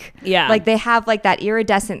chic. Yeah. Like, they have like that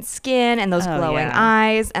iridescent skin and those glowing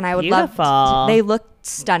eyes, and I would love they look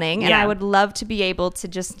stunning, and I would love to be able to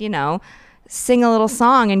just, you know, sing a little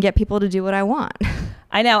song and get people to do what I want.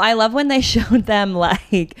 I know. I love when they showed them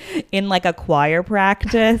like in like a choir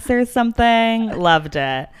practice or something. Loved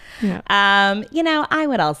it. Yeah. You know, I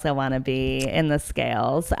would also want to be in the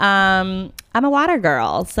Scales. I'm a water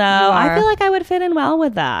girl, so I feel like I would fit in well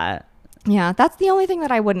with that. Yeah, that's the only thing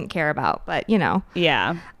that I wouldn't care about, but you know.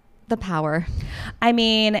 Yeah. The power. I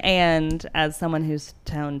mean, and as someone who's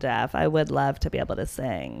tone deaf, I would love to be able to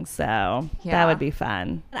sing. So that would be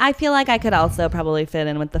fun. I feel like I could also probably fit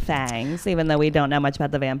in with the Fangs, even though we don't know much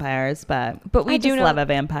about the vampires, but we do love a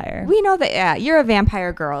vampire. We know that, you're a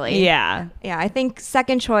vampire girly. Yeah. Yeah, I think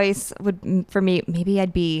second choice would, for me, maybe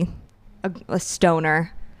I'd be a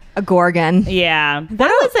stoner. A Gorgon. Yeah. That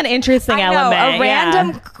was an interesting element. A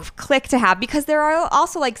random click to have, because there are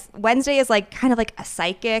also like Wednesday is like kind of like a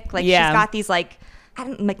psychic. Like, she's got these like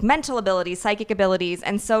mental abilities, psychic abilities,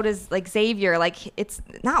 and so does like Xavier. Like, it's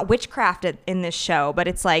not witchcraft in this show, but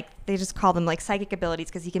it's like they just call them like psychic abilities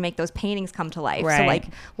because he can make those paintings come to life. Right. So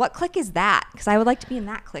like, what clique is that? Because I would like to be in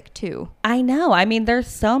that clique too. I know. I mean, there's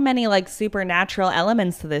so many like supernatural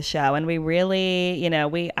elements to this show, and we really, you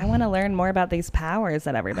know, I want to learn more about these powers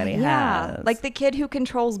that everybody has. Like the kid who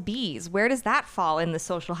controls bees. Where does that fall in the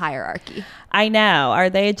social hierarchy? I know. Are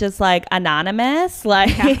they just like anonymous?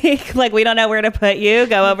 Like, like we don't know where to put you.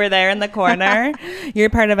 Go over there in the corner.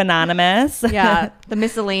 You're part of Anonymous. Yeah, the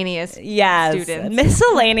miscellaneous students.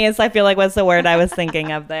 Miscellaneous, I feel like was the word I was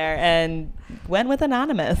thinking of there, and went with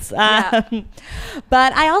Anonymous.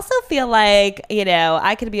 But I also feel like, you know,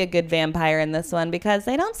 I could be a good vampire in this one because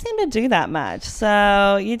they don't seem to do that much.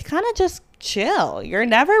 So you kind of just chill. You're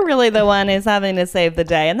never really the one who's having to save the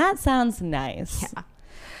day, and that sounds nice.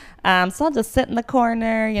 Yeah. So I'll just sit in the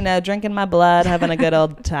corner, you know, drinking my blood, having a good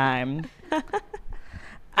old time.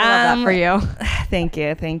 I love that for you. Thank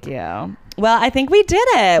you. Thank you. Well, I think we did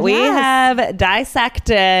it. We have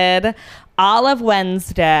dissected all of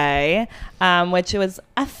Wednesday, which was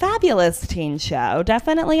a fabulous teen show.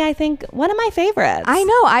 Definitely, I think, one of my favorites. I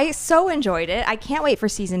know. I so enjoyed it. I can't wait for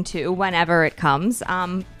season 2 whenever it comes.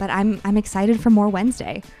 But I'm excited for more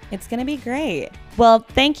Wednesday. It's going to be great. Well,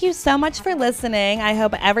 thank you so much for listening. I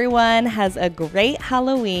hope everyone has a great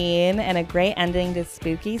Halloween and a great ending to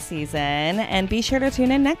spooky season. And be sure to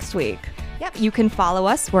tune in next week. Yep. You can follow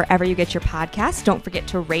us wherever you get your podcasts. Don't forget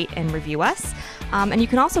to rate and review us. And you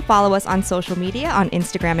can also follow us on social media on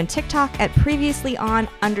Instagram and TikTok at previously_on_teen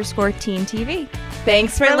TV.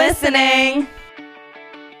 Thanks for listening.